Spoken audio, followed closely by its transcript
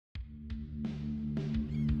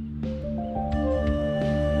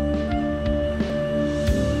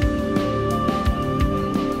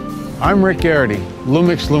I'm Rick Garrity,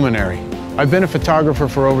 LUMIX Luminary. I've been a photographer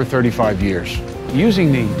for over 35 years.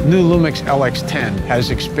 Using the new LUMIX LX10 has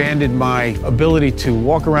expanded my ability to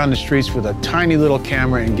walk around the streets with a tiny little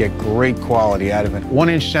camera and get great quality out of it.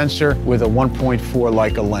 1-inch sensor with a 1.4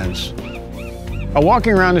 Leica lens.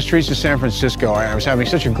 Walking around the streets of San Francisco, I was having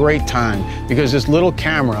such a great time because this little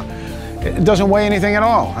camera, it doesn't weigh anything at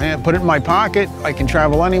all. I put it in my pocket, I can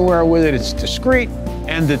travel anywhere with it, it's discreet.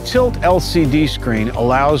 And the tilt LCD screen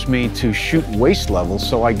allows me to shoot waist level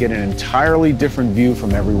so I get an entirely different view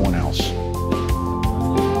from everyone else.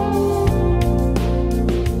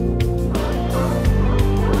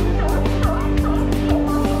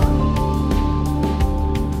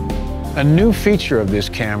 A new feature of this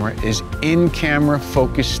camera is in-camera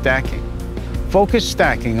focus stacking. Focus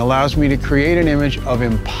stacking allows me to create an image of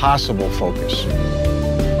impossible focus.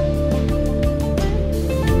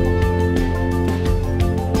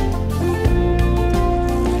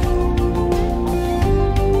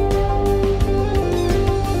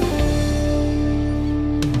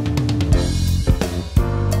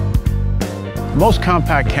 Most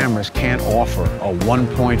compact cameras can't offer a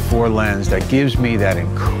 1.4 lens that gives me that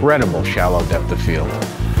incredible shallow depth of field.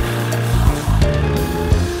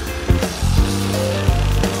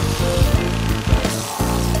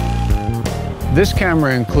 This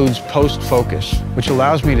camera includes post-focus, which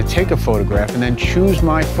allows me to take a photograph and then choose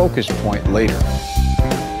my focus point later.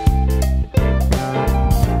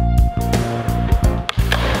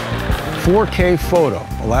 "4K photo"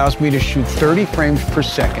 allows me to shoot 30 frames per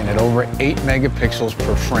second at over 8 megapixels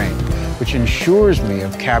per frame, which ensures me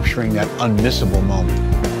of capturing that unmissable moment.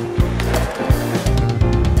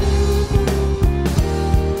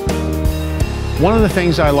 One of the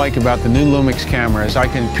things I like about the new LUMIX camera is I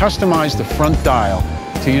can customize the front dial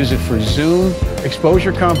to use it for zoom,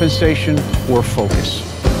 exposure compensation, or focus.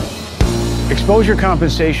 Exposure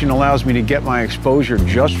compensation allows me to get my exposure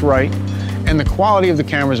just right, and the quality of the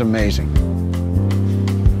camera is amazing.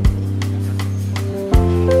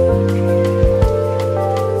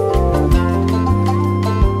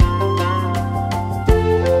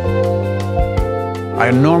 I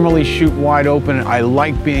normally shoot wide open. I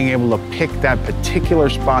like being able to pick that particular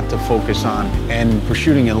spot to focus on. And for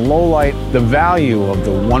shooting in low light, the value of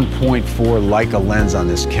the 1.4 Leica lens on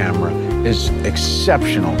this camera is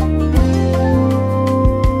exceptional.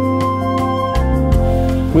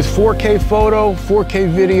 With 4K photo, 4K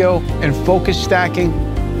video, and focus stacking,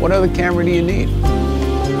 what other camera do you need?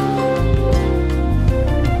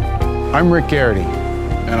 I'm Rick Garrity,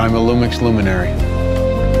 and I'm a LUMIX Luminary.